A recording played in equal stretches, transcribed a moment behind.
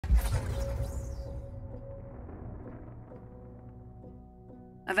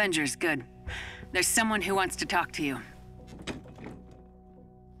Avengers, good. There's someone who wants to talk to you.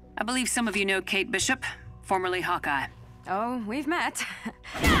 I believe some of you know Kate Bishop, formerly Hawkeye. Oh, we've met.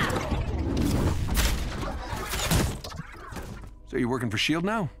 So you're working for S.H.I.E.L.D.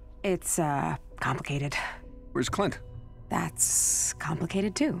 now? It's, complicated. Where's Clint? That's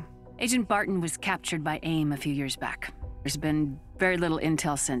complicated, too. Agent Barton was captured by AIM a few years back. There's been very little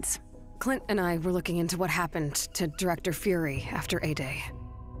intel since. Clint and I were looking into what happened to Director Fury after A-Day.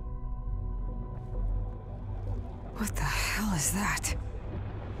 What the hell is that?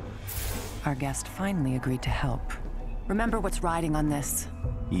 Our guest finally agreed to help. Remember what's riding on this.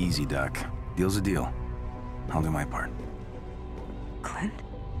 Easy, Duck. Deal's a deal. I'll do my part. Clint?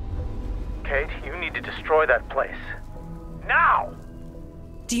 Kate, you need to destroy that place. Now!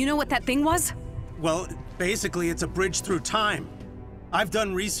 Do you know what that thing was? Well, basically it's a bridge through time. I've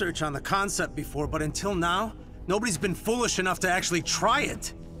done research on the concept before, but until now, nobody's been foolish enough to actually try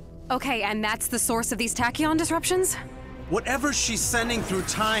it. Okay, and that's the source of these tachyon disruptions? Whatever she's sending through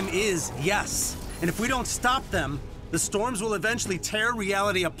time is, yes. And if we don't stop them, the storms will eventually tear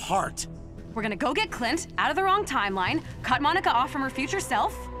reality apart. We're gonna go get Clint out of the wrong timeline, cut Monica off from her future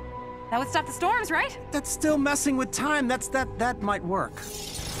self. That would stop the storms, right? That's still messing with time. That might work.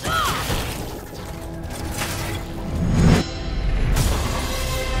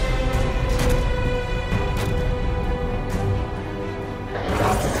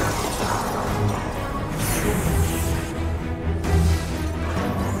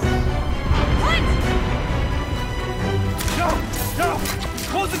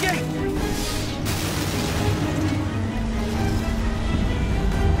 Close the gate!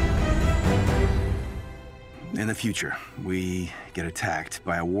 In the future, we get attacked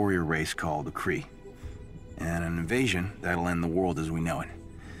by a warrior race called the Kree. And an invasion that'll end the world as we know it.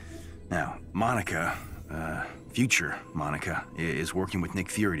 Now, Monica, future Monica, is working with Nick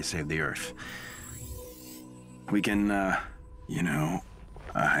Fury to save the Earth. We can, oh no.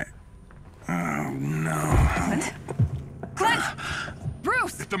 Clint? Clint!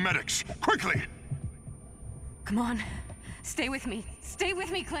 Bruce! Get the medics, quickly! Come on. Stay with me. Stay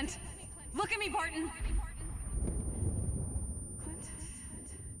with me, Clint. Look at me, Barton. Clint?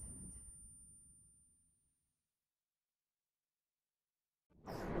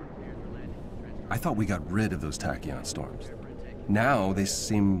 I thought we got rid of those tachyon storms. Now they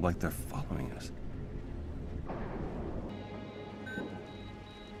seem like they're following us.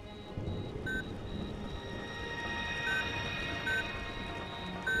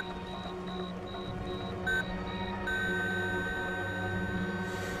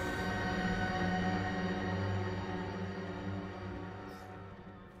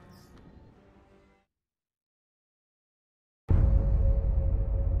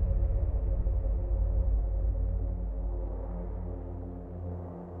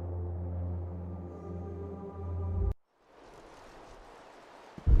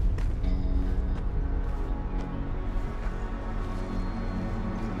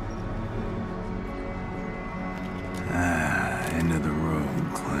 End of the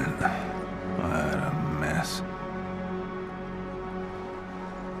road, Clint. What a mess.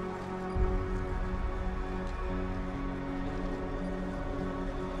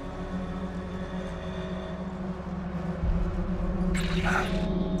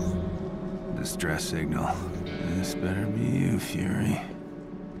 Distress signal. This better be you, Fury.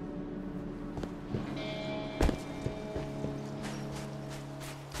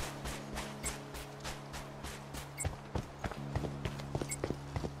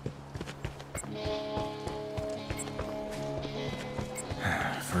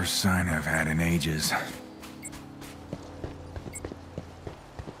 First sign I've had in ages.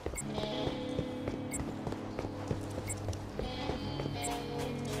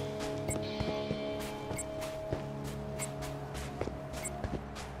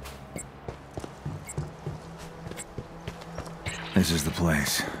 This is the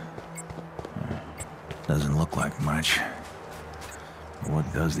place. Doesn't look like much.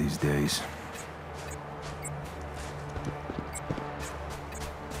 What does these days?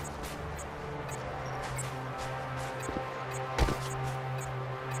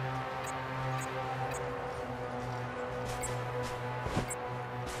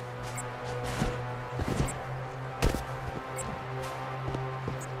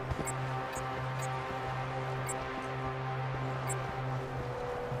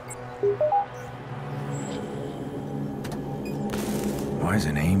 Why is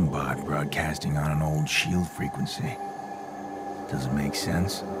an aimbot broadcasting on an old S.H.I.E.L.D. frequency? Doesn't make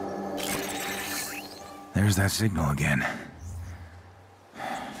sense. There's that signal again.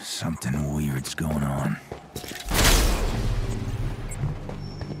 Something weird's going on.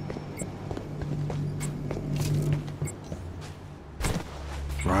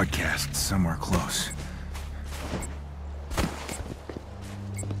 broadcast somewhere close.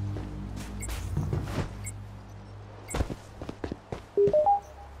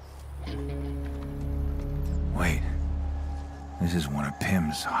 Wait. This is one of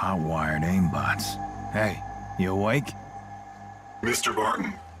Pym's hot-wired aimbots. Hey, you awake? Mr.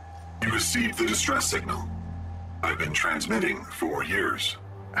 Barton, you received the distress signal. I've been transmitting for years.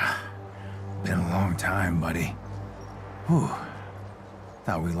 Been a long time, buddy. Whew.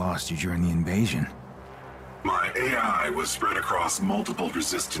 Thought we lost you during the invasion. My AI was spread across multiple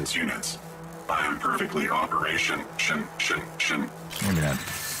resistance units. I am perfectly operation. Maybe not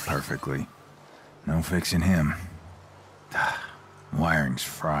perfectly. No fixing him. Wiring's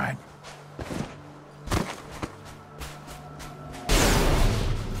fried.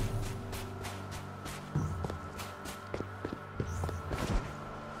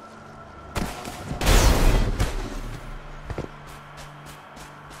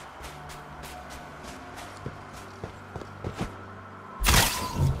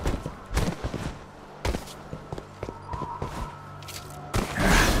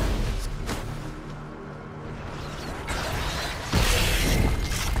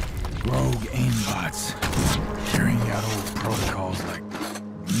 Rogue aimbots, carrying out old protocols like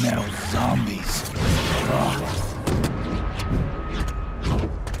metal zombies. Ugh.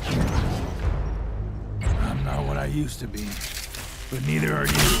 I'm not what I used to be, but neither are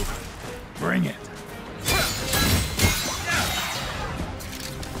you. Bring it.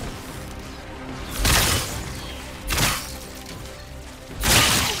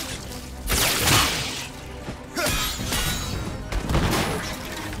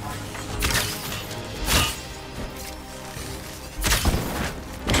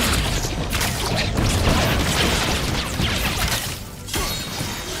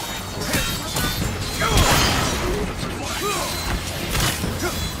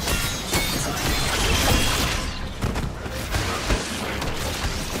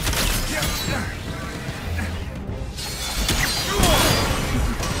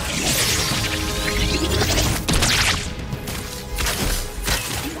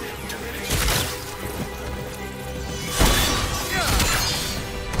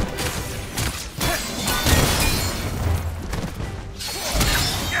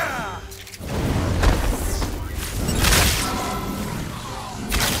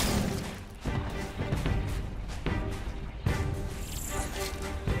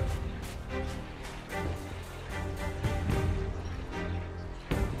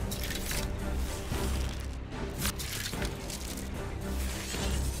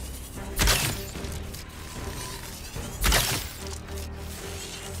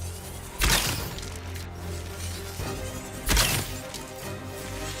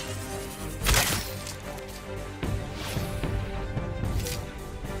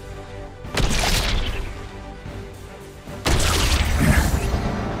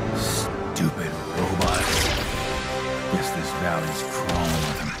 Valley's crawling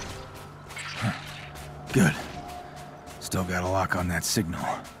with him. Huh. Good. Still got a lock on that signal.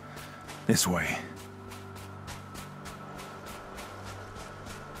 This way.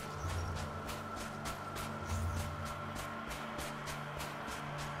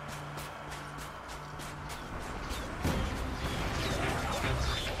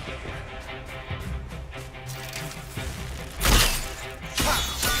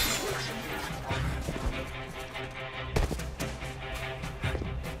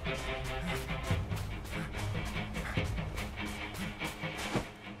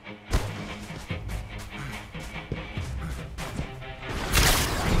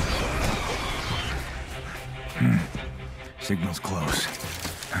 Signal's close.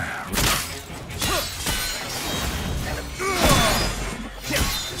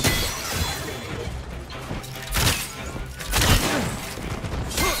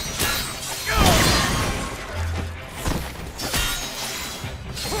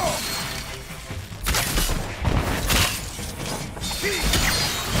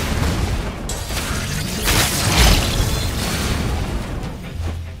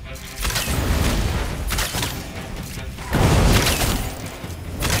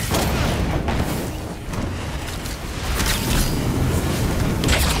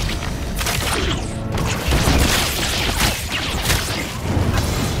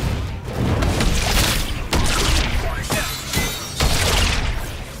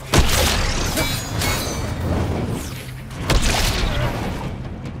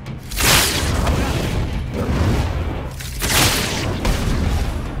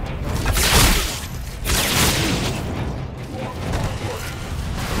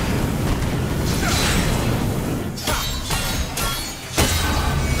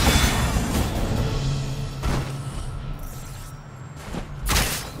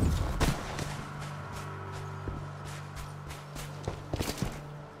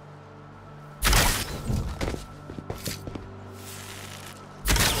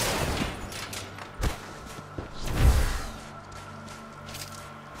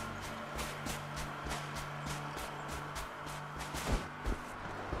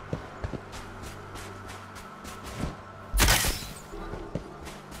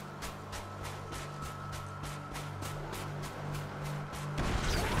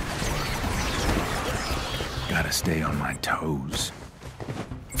 gotta stay on my toes.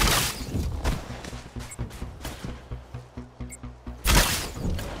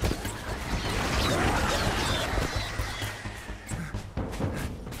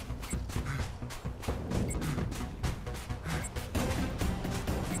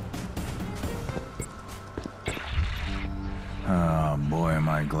 Oh boy, am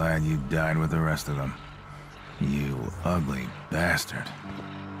I glad you died with the rest of them. You ugly bastard.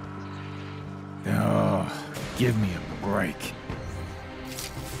 Oh, give me a break.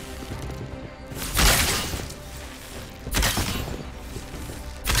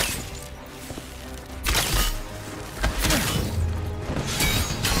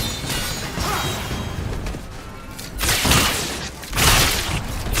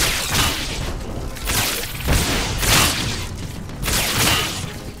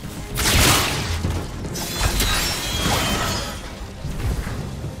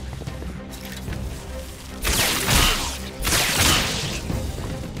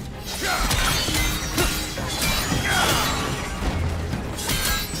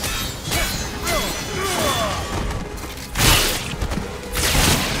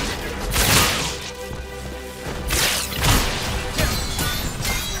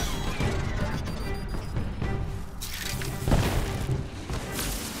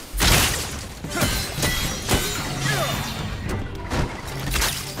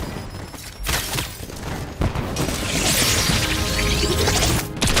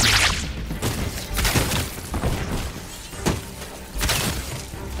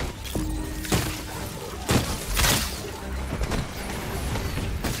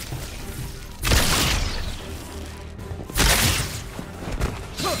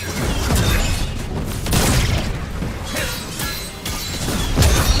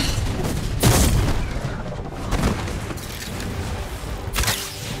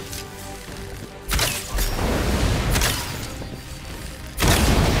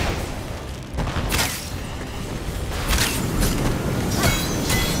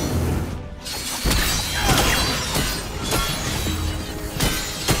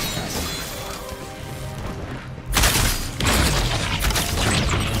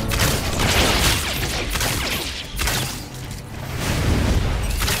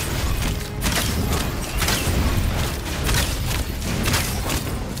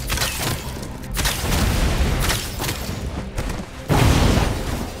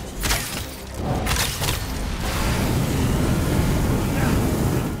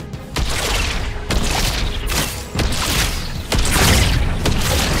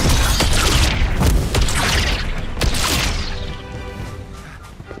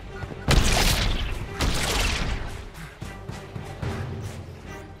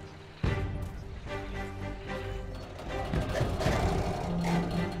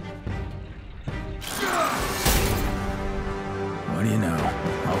 What do you know?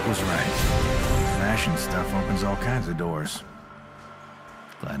 Hulk was right. Fashion stuff opens all kinds of doors.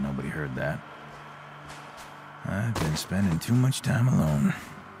 Glad nobody heard that. I've been spending too much time alone.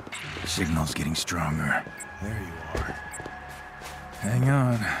 Signal's getting stronger. There you are. Hang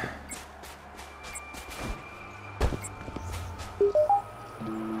on.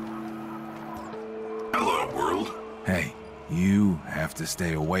 Hello, world. Hey, you have to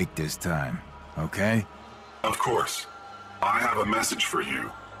stay awake this time, okay? Of course. I have a message for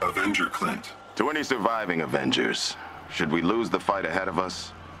you, Avenger Clint. To any surviving Avengers, should we lose the fight ahead of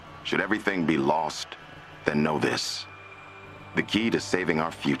us, should everything be lost, then know this. The key to saving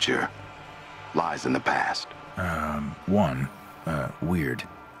our future lies in the past. One, weird.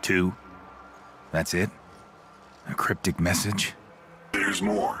 Two, that's it? A cryptic message? There's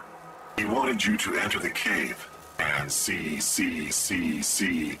more. He wanted you to enter the cave and see.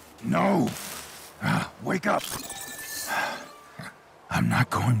 No! Wake up! I'm not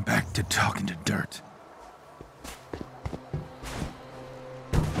going back to talking to dirt.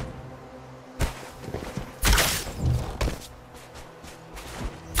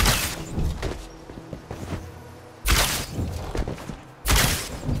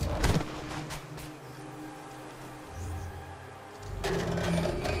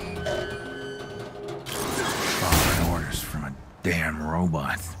 Following orders from a damn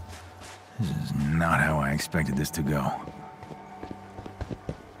robot. This is not how I expected this to go.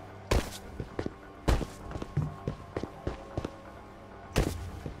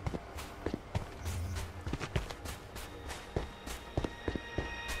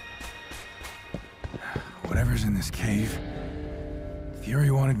 Whatever's in this cave, Fury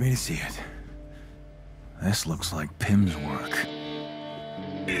wanted me to see it. This looks like Pym's work.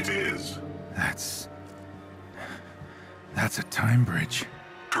 It is. That's a time bridge.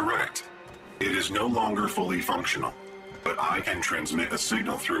 Correct. It is no longer fully functional, but I can transmit a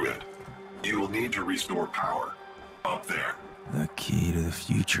signal through it. You will need to restore power. Up there. The key to the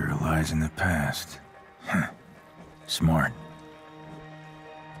future lies in the past. Huh. Smart.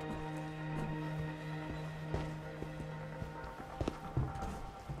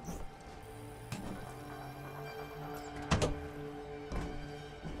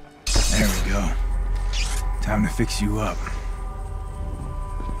 There we go. Time to fix you up.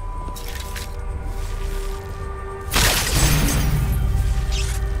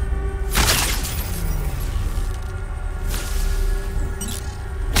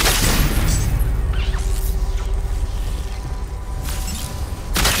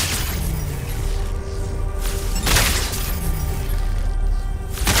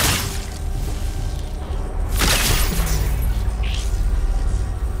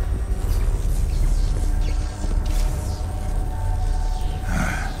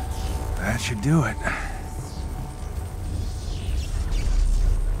 Should do it.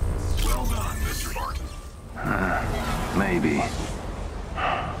 Well done, Mr. Barton. Maybe.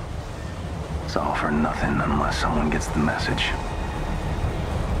 It's all for nothing unless someone gets the message.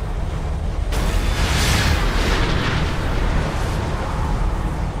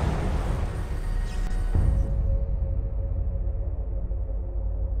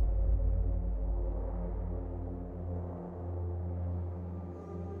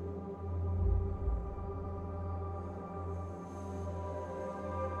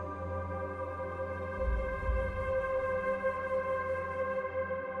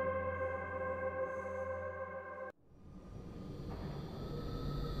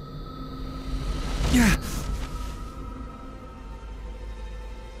 Yeah.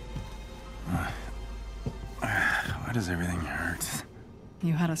 Why does everything hurt?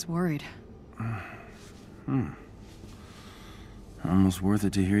 You had us worried. Almost worth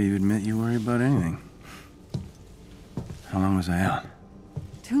it to hear you admit you worry about anything. How long was I out?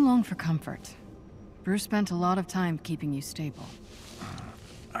 Too long for comfort. Bruce spent a lot of time keeping you stable.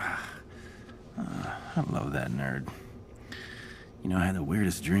 I love that nerd. You know, I had the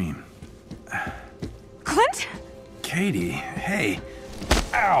weirdest dream. Clint? Katie, hey.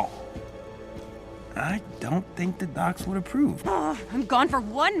 Ow! I don't think the docs would approve. I'm gone for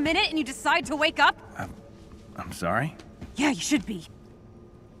 1 minute and you decide to wake up? I'm sorry? Yeah, you should be.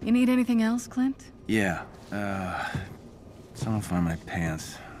 You need anything else, Clint? Yeah, someone find my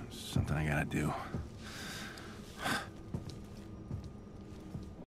pants. Something I gotta do.